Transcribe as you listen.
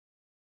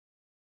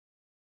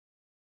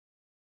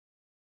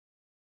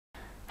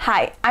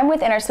Hi, I'm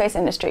with Innerspace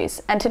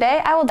Industries, and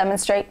today I will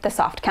demonstrate the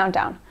Soft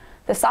CountDown.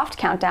 The Soft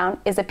CountDown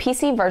is a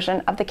PC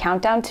version of the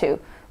CountDown 2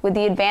 with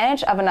the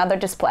advantage of another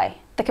display,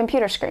 the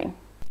computer screen.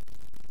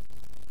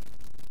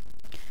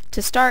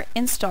 To start,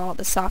 install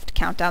the Soft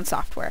CountDown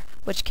software,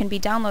 which can be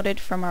downloaded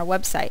from our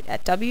website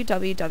at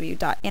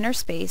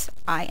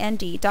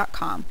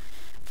www.innerspaceind.com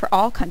for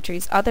all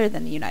countries other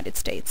than the United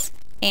States,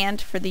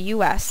 and for the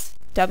US,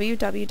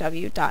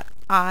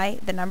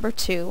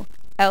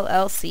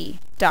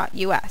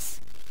 www.2llc.us.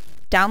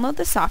 Download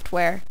the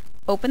software,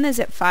 open the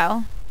zip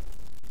file,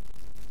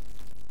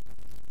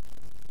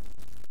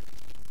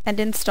 and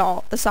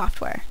install the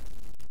software.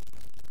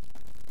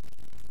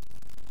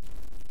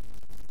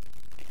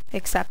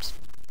 Accept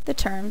the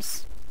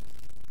terms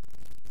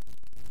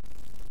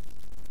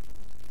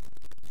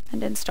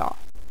and install.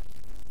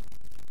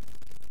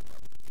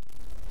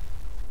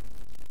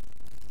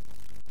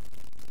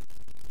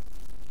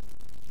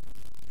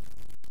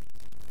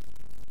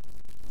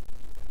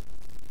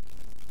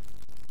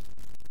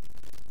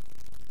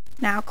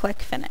 Now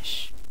click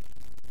Finish.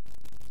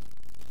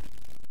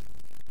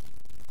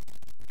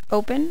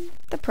 Open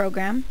the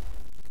program.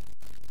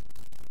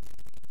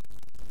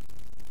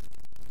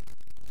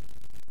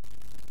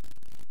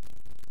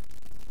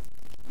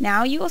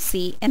 Now you will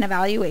see an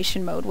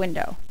evaluation mode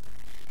window.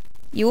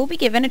 You will be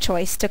given a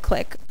choice to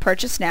click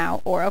Purchase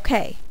Now or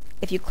OK.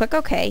 If you click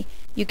OK,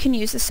 you can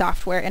use the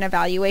software in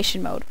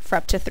evaluation mode for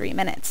up to 3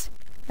 minutes.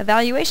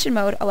 Evaluation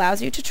mode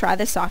allows you to try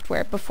the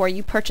software before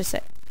you purchase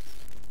it.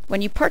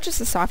 When you purchase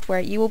the software,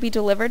 you will be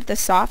delivered the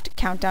Soft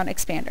CountDown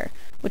Expander,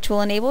 which will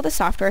enable the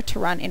software to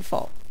run in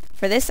full.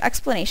 For this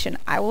explanation,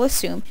 I will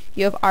assume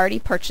you have already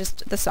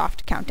purchased the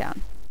Soft CountDown.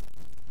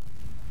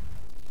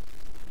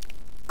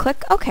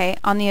 Click OK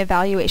on the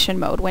evaluation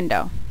mode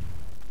window.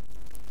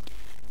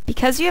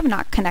 Because you have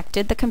not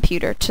connected the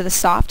computer to the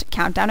Soft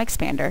CountDown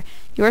Expander,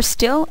 you are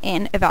still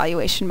in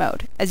evaluation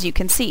mode, as you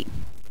can see.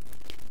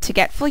 To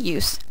get full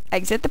use,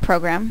 exit the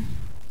program,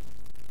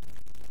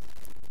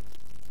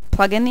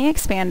 plug in the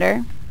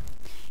expander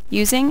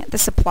using the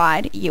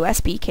supplied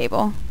USB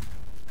cable,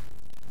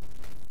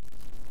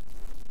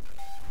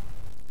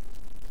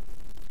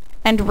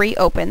 and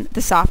reopen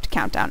the Soft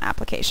CountDown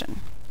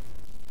application.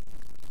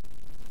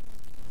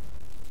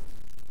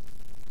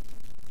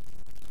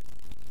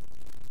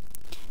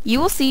 You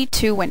will see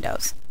two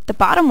windows. The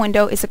bottom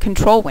window is a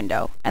control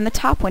window, and the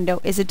top window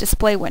is a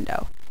display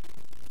window.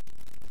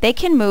 They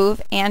can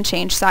move and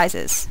change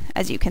sizes,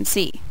 as you can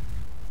see.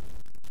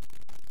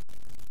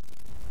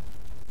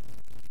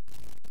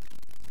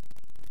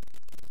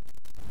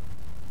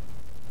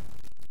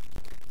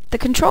 The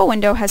control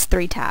window has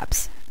 3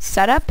 tabs: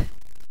 Setup,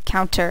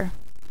 Counter,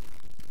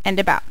 and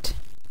About.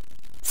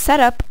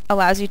 Setup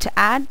allows you to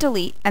add,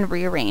 delete, and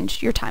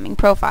rearrange your timing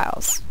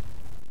profiles.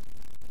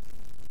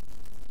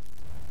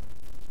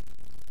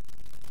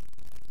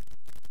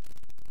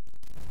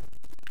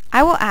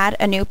 I will add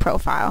a new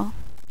profile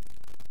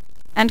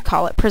and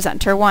call it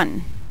Presenter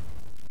 1.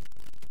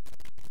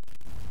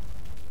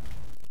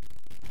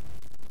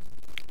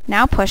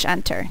 Now push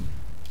Enter.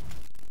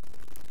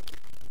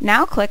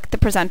 Now click the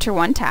Presenter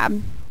 1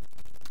 tab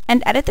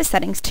and edit the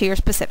settings to your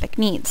specific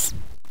needs.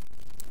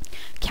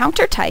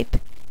 Counter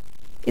type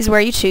is where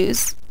you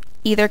choose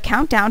either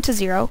count down to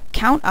 0,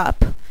 count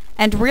up,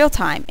 and real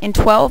time in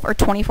 12 or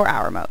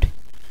 24-hour mode.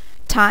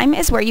 Time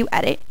is where you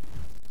edit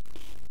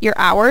your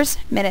hours,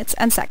 minutes,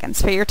 and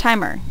seconds for your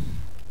timer.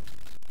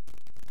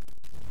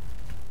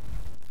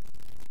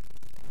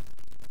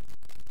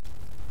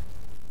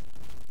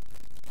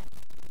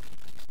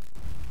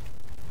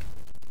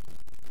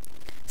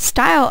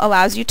 Style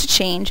allows you to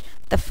change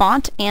the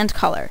font and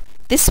color.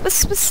 This was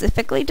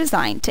specifically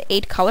designed to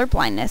aid color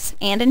blindness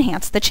and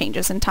enhance the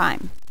changes in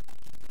time.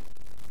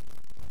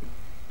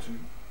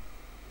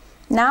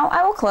 Now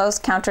I will close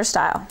Counter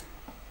Style.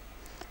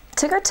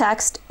 Ticker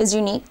text is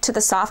unique to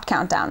the Soft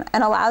CountDown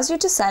and allows you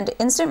to send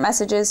instant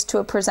messages to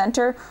a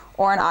presenter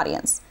or an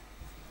audience.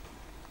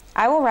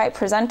 I will write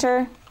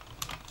presenter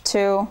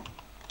to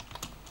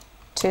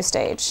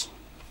stage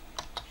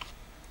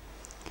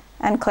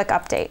and click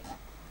Update.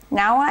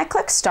 Now when I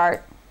click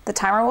Start, the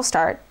timer will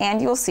start and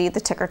you will see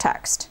the ticker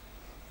text.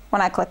 When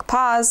I click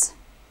Pause,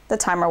 the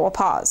timer will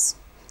pause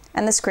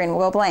and the screen will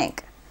go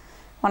blank.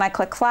 When I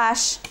click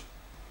Flash,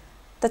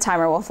 the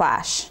timer will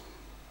flash.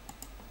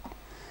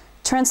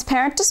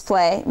 Transparent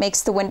display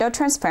makes the window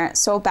transparent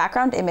so a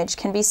background image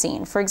can be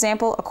seen, for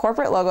example, a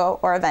corporate logo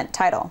or event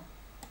title.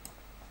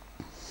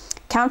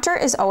 Counter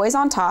is always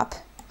on top,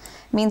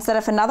 means that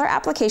if another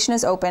application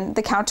is open,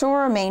 the counter will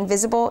remain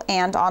visible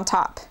and on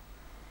top.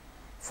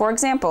 For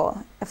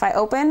example, if I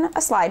open a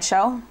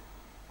slideshow,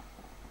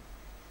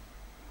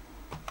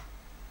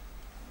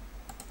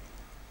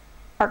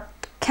 our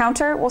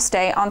counter will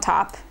stay on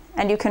top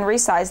and you can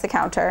resize the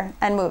counter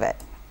and move it.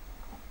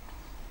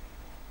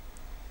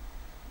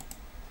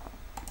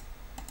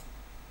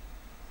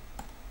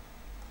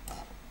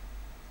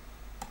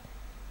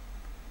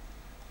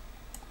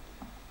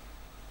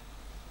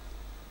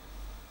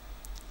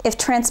 If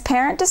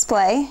transparent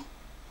display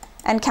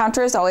and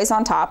counter is always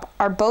on top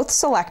are both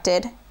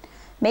selected,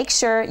 make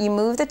sure you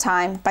move the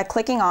time by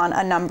clicking on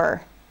a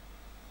number.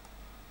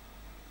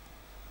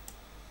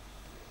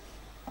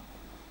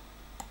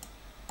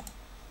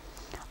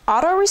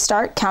 Auto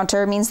restart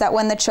counter means that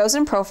when the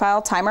chosen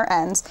profile timer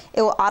ends,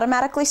 it will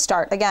automatically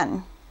start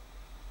again.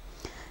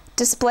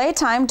 Display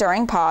time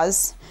during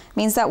pause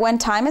means that when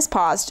time is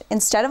paused,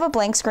 instead of a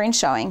blank screen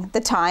showing,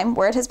 the time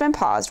where it has been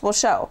paused will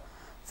show.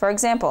 For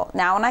example,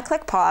 now when I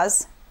click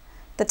pause,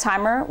 the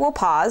timer will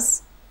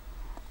pause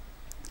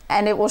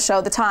and it will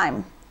show the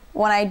time.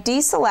 When I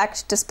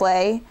deselect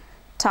display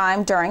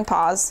time during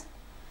pause,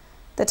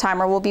 the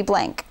timer will be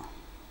blank.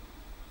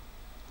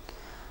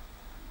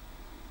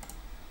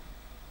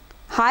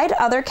 Hide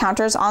other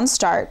counters on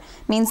start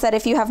means that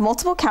if you have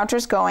multiple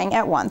counters going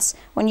at once,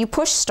 when you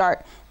push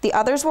start, the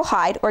others will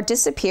hide or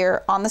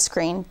disappear on the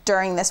screen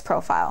during this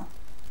profile.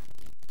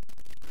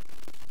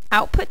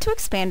 Output to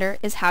expander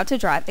is how to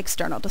drive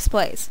external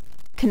displays.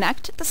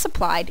 Connect the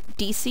supplied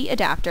DC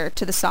adapter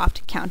to the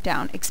soft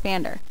CountDown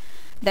expander.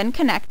 Then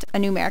connect a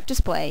numeric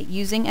display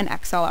using an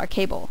XLR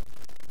cable.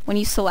 When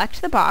you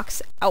select the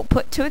box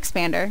Output to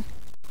expander,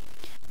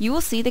 you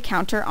will see the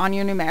counter on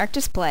your numeric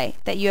display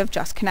that you have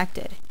just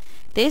connected.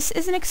 This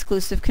is an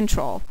exclusive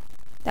control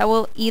that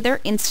will either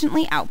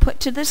instantly output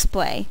to the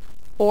display,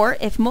 or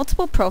if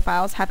multiple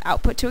profiles have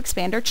output to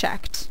expander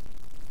checked,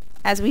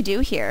 as we do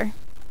here,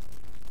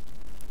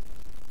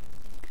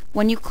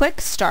 when you click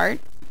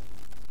Start,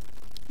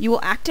 you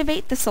will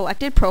activate the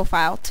selected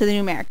profile to the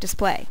numeric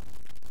display.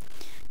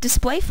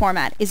 Display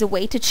format is a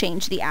way to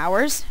change the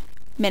hours,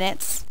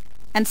 minutes,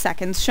 and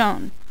seconds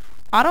shown.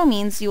 Auto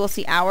means you will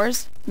see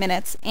hours,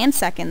 minutes, and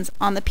seconds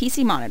on the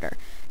PC monitor,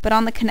 but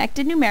on the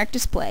connected numeric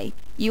display,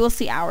 you will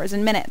see hours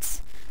and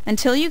minutes,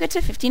 until you get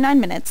to 59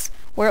 minutes,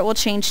 where it will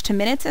change to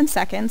minutes and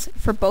seconds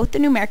for both the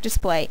numeric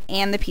display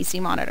and the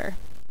PC monitor.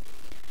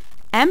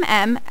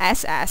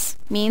 MMSS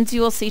means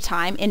you will see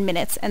time in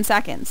minutes and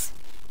seconds.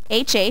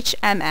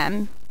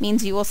 HHMM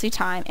means you will see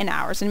time in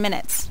hours and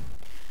minutes.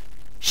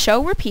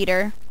 Show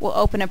Repeater will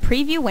open a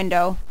preview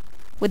window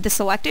with the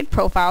selected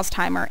profile's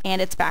timer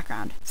and its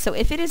background, so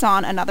if it is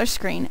on another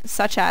screen,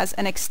 such as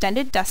an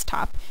extended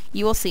desktop,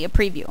 you will see a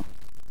preview.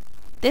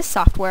 This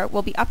software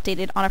will be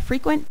updated on a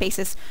frequent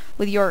basis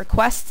with your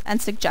requests and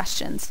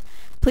suggestions.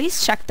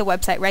 Please check the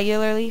website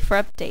regularly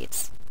for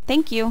updates.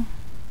 Thank you.